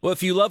Well,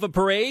 if you love a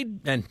parade,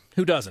 and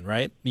who doesn't,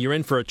 right? You're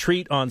in for a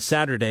treat on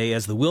Saturday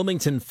as the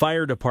Wilmington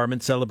Fire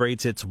Department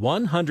celebrates its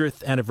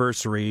 100th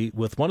anniversary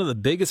with one of the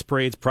biggest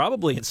parades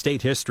probably in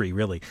state history,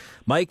 really.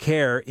 Mike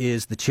Hare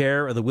is the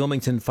chair of the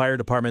Wilmington Fire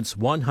Department's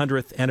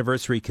 100th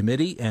Anniversary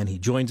Committee, and he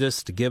joins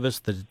us to give us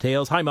the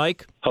details. Hi,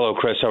 Mike. Hello,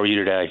 Chris. How are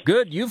you today?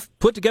 Good. You've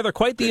put together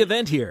quite the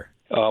event here.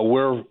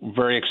 We're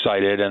very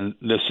excited, and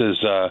this is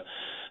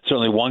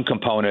certainly one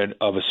component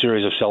of a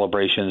series of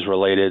celebrations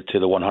related to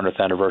the 100th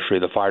anniversary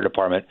of the fire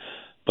department,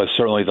 but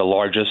certainly the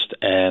largest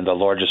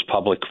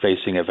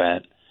public-facing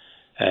event,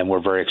 and we're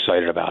very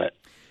excited about it.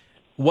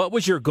 What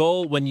was your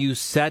goal when you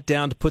sat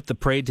down to put the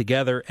parade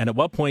together, and at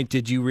what point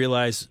did you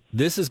realize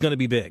this is going to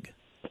be big?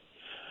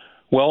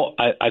 Well,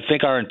 I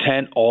think our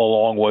intent all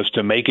along was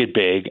to make it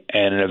big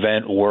and an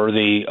event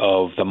worthy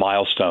of the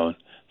milestone,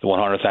 the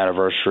 100th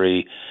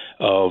anniversary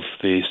of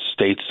the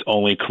state's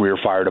only career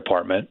fire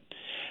department.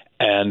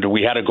 And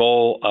we had a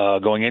goal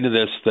going into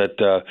this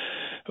that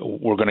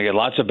we're going to get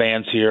lots of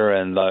bands here,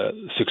 and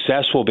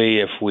success will be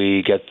if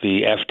we get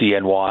the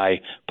FDNY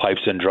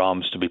pipes and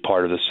drums to be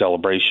part of the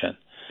celebration.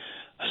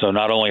 So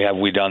not only have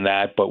we done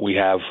that, but we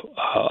have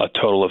a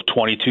total of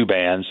 22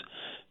 bands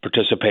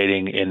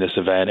participating in this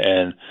event,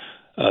 and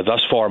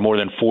thus far more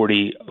than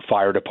 40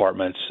 fire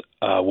departments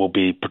will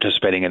be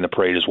participating in the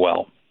parade as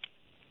well.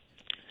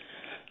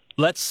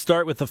 Let's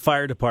start with the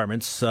fire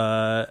departments.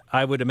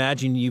 I would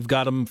imagine you've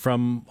got them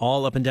from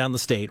all up and down the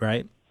state,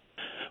 right?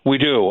 We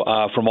do,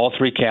 from all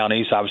three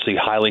counties, obviously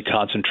highly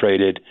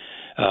concentrated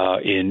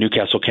in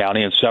Newcastle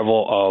County, and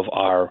several of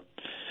our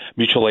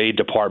mutual aid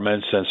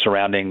departments and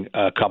surrounding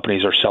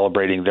companies are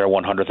celebrating their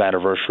 100th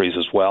anniversaries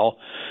as well.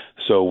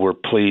 So we're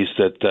pleased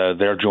that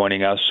they're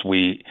joining us.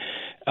 We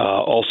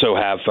also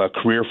have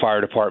career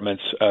fire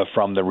departments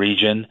from the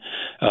region,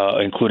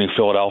 including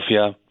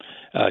Philadelphia,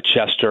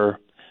 Chester,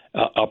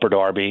 Upper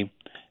Darby,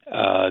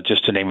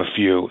 just to name a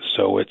few.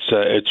 So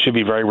it should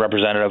be very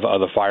representative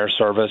of the fire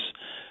service.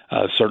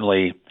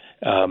 Certainly,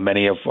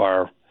 many of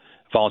our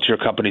volunteer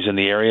companies in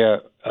the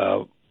area,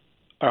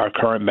 our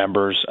current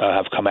members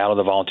have come out of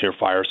the volunteer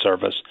fire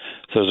service.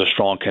 So there's a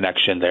strong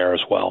connection there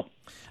as well.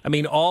 I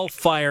mean, all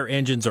fire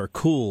engines are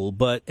cool,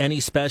 but any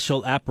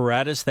special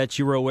apparatus that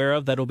you were aware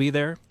of that'll be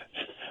there?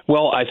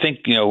 Well, I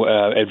think,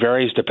 it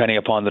varies depending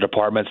upon the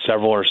department.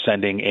 Several are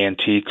sending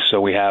antiques, so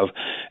we have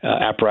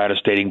apparatus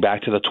dating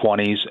back to the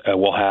 20s.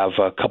 We'll have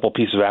a couple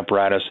pieces of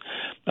apparatus,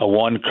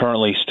 one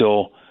currently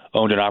still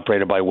owned and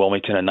operated by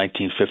Wilmington, a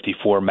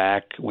 1954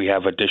 Mack. We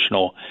have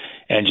additional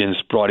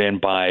engines brought in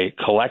by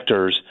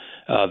collectors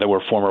that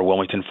were former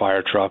Wilmington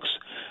fire trucks.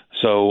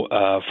 So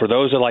for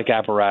those that like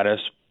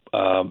apparatus,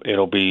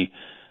 it'll be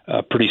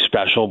pretty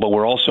special, but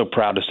we're also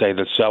proud to say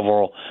that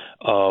several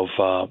of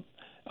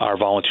our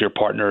volunteer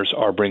partners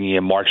are bringing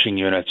in marching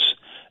units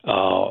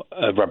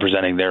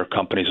representing their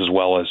companies as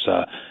well as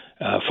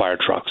fire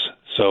trucks.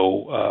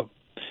 So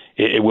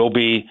it will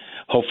be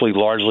hopefully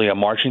largely a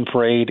marching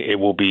parade. It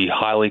will be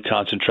highly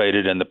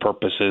concentrated, and the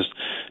purpose is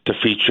to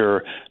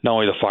feature not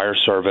only the fire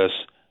service,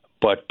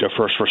 but the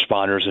first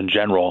responders in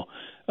general,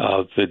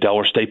 the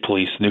Delaware State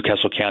Police,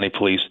 Newcastle County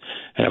Police,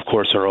 and of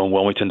course our own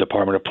Wilmington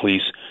Department of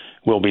Police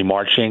will be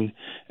marching.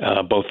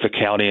 Both the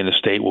county and the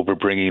state will be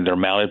bringing their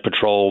mounted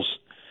patrols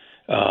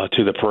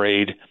to the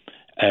parade,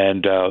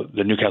 and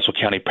the Newcastle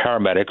County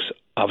paramedics,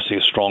 obviously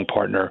a strong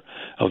partner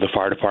of the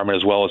fire department,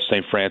 as well as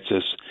St.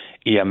 Francis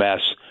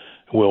EMS,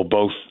 will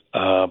both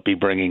be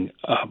bringing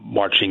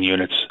marching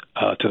units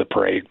to the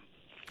parade.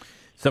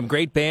 Some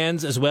great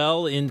bands as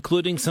well,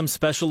 including some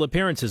special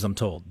appearances, I'm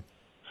told.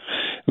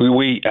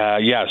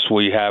 Yes,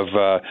 we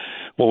have.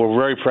 Well, we're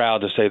very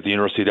proud to say that the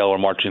University of Delaware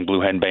Marching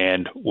Blue Hen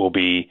Band will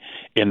be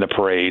in the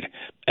parade,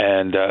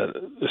 and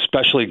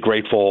especially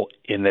grateful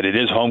in that it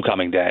is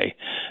homecoming day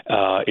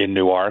in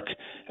Newark.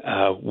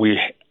 We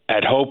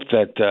had hoped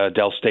that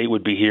Del State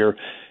would be here.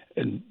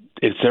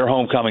 It's their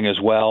homecoming as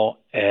well,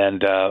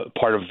 and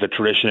part of the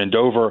tradition in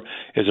Dover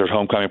is there's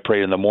homecoming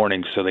parade in the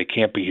morning, so they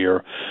can't be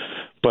here.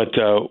 But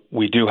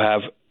we do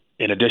have,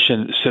 in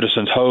addition,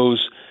 Citizens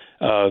Hose.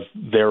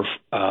 Their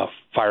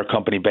fire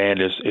company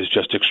band is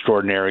just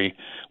extraordinary.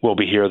 We'll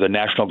be here. The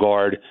National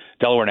Guard,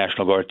 Delaware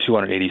National Guard,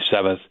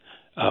 287th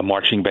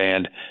Marching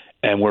Band,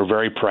 and we're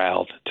very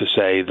proud to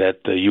say that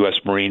the U.S.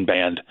 Marine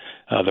Band,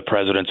 the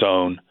President's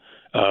own,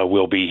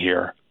 will be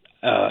here.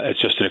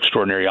 It's just an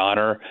extraordinary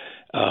honor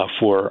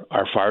for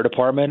our fire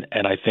department,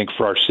 and I think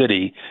for our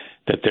city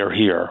that they're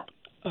here.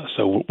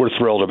 So we're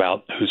thrilled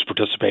about who's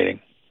participating.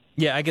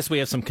 Yeah, I guess we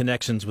have some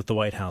connections with the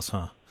White House,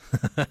 huh?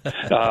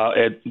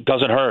 It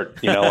doesn't hurt.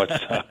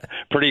 It's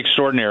pretty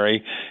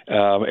extraordinary.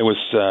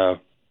 We're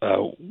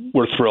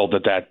thrilled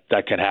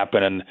that can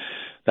happen, and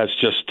that's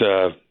just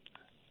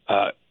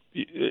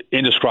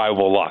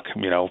indescribable luck.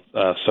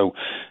 So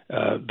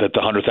that the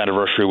 100th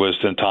anniversary was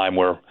in time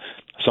where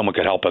someone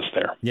could help us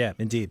there. Yeah,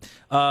 indeed.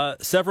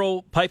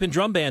 Several pipe and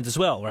drum bands as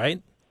well,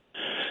 right?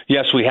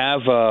 Yes, we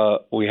have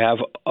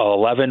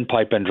 11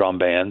 pipe and drum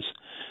bands.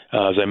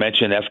 As I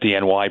mentioned,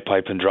 FDNY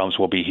Pipe and Drums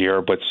will be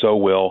here, but so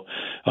will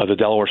the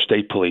Delaware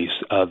State Police,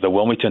 the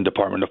Wilmington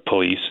Department of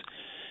Police,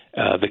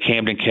 the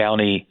Camden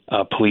County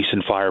Police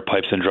and Fire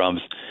Pipes and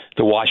Drums,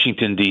 the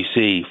Washington,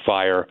 D.C.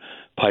 Fire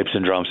Pipes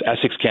and Drums,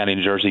 Essex County,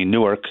 New Jersey,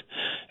 Newark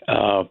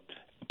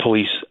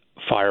Police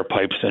Fire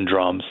Pipes and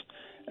Drums,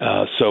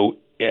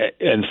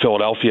 in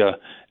Philadelphia,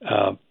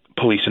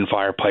 Police and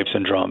Fire Pipes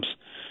and Drums.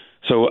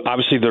 So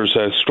obviously there's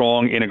a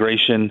strong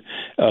integration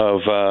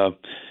of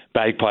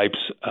bagpipes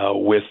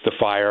with the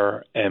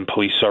fire and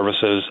police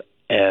services,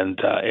 and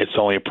it's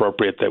only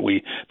appropriate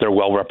that they're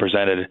well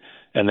represented,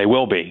 and they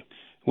will be.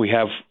 We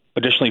have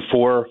additionally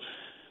 4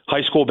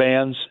 high school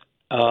bands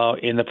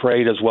in the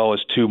parade, as well as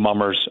 2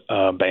 mummers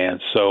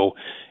bands. So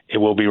it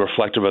will be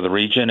reflective of the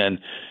region. And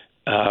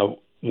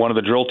one of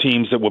the drill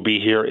teams that will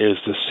be here is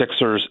the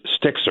Sixers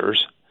Stixers.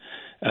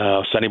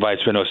 So anybody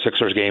that's been to a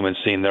Sixers game and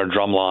seen their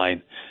drum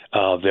line,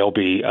 they'll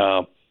be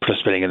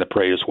participating in the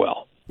parade as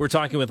well. We're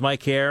talking with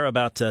Mike Hare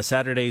about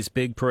Saturday's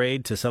big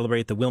parade to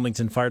celebrate the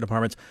Wilmington Fire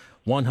Department's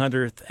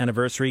 100th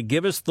anniversary.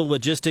 Give us the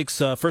logistics.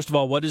 First of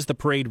all, what is the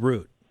parade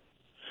route?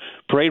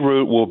 Parade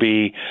route will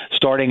be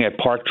starting at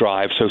Park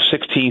Drive, so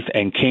 16th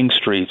and King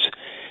Streets,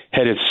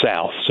 headed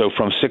south. So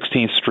from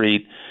 16th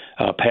Street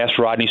past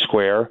Rodney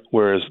Square,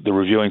 where the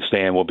reviewing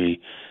stand will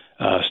be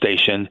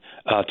stationed,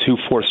 to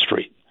 4th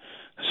Street.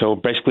 So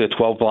basically a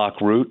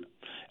 12-block route.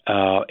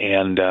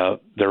 And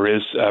there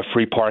is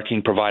free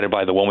parking provided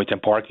by the Wilmington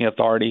Parking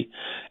Authority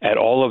at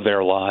all of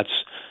their lots.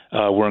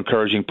 We're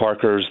encouraging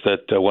parkers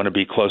that want to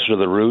be closer to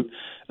the route.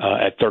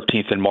 At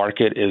 13th and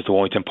Market is the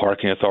Wilmington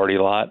Parking Authority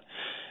lot.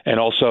 And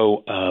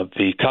also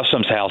the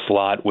Customs House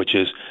lot, which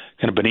is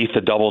kind of beneath the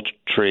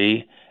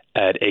DoubleTree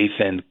at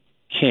 8th and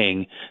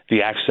King.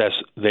 The access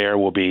there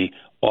will be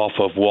off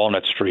of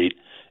Walnut Street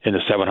in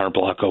the 700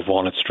 block of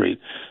Walnut Street.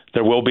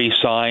 There will be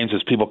signs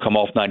as people come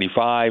off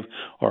 95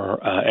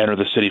 or enter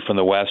the city from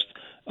the west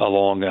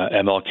along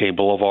MLK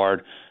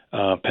Boulevard,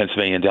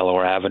 Pennsylvania and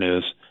Delaware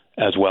Avenues,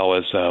 as well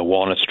as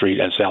Walnut Street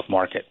and South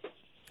Market.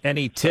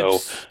 Any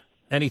tips?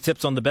 Any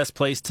tips on the best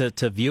place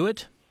to view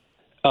it?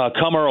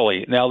 Come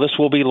early. Now, this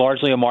will be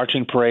largely a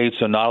marching parade,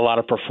 so not a lot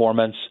of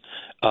performance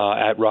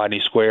at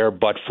Rodney Square,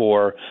 but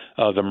for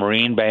the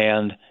Marine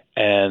Band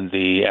and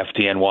the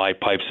FDNY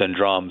Pipes and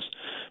Drums.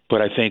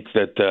 But I think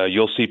that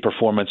you'll see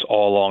performance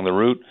all along the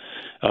route.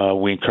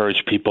 We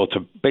encourage people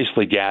to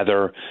basically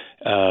gather,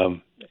 I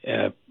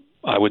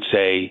would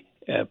say,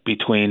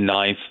 between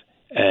 9th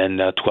and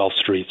 12th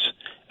Streets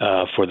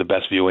for the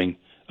best viewing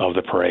of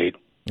the parade.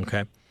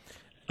 Okay.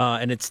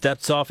 And it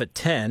steps off at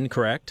 10,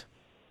 correct?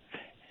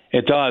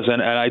 It does.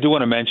 And I do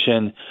want to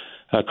mention,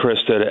 Chris,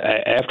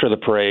 that after the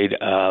parade,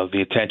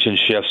 the attention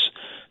shifts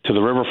to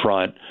the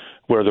riverfront,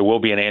 where there will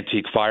be an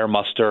antique fire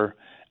muster,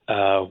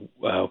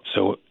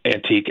 so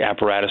antique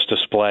apparatus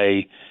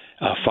display,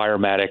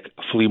 Firematic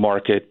flea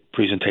market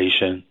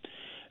presentation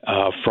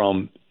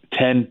from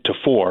 10 to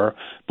 4,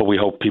 but we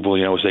hope people,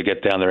 as they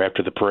get down there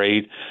after the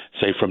parade,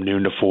 say from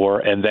noon to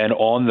 4, and then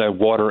on the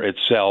water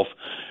itself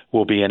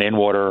will be an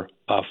in-water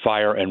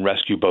fire and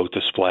rescue boat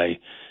display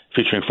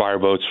featuring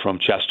fireboats from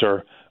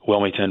Chester,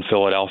 Wilmington,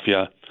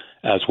 Philadelphia,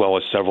 as well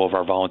as several of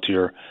our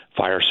volunteer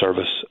fire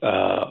service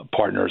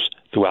partners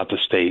throughout the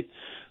state.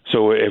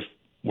 So if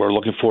we're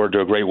looking forward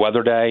to a great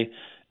weather day,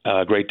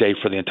 a great day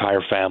for the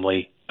entire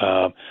family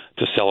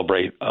to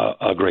celebrate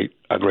a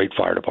great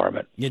fire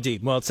department.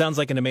 Indeed. Well, it sounds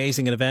like an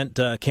amazing event.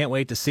 Can't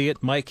wait to see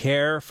it. Mike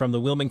Hare from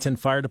the Wilmington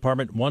Fire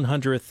Department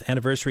 100th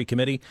Anniversary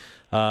Committee.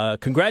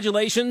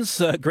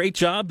 Congratulations. Great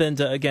job. And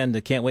again,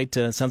 can't wait.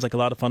 Sounds like a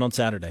lot of fun on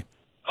Saturday.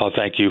 Oh,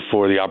 thank you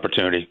for the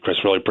opportunity, Chris.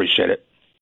 Really appreciate it.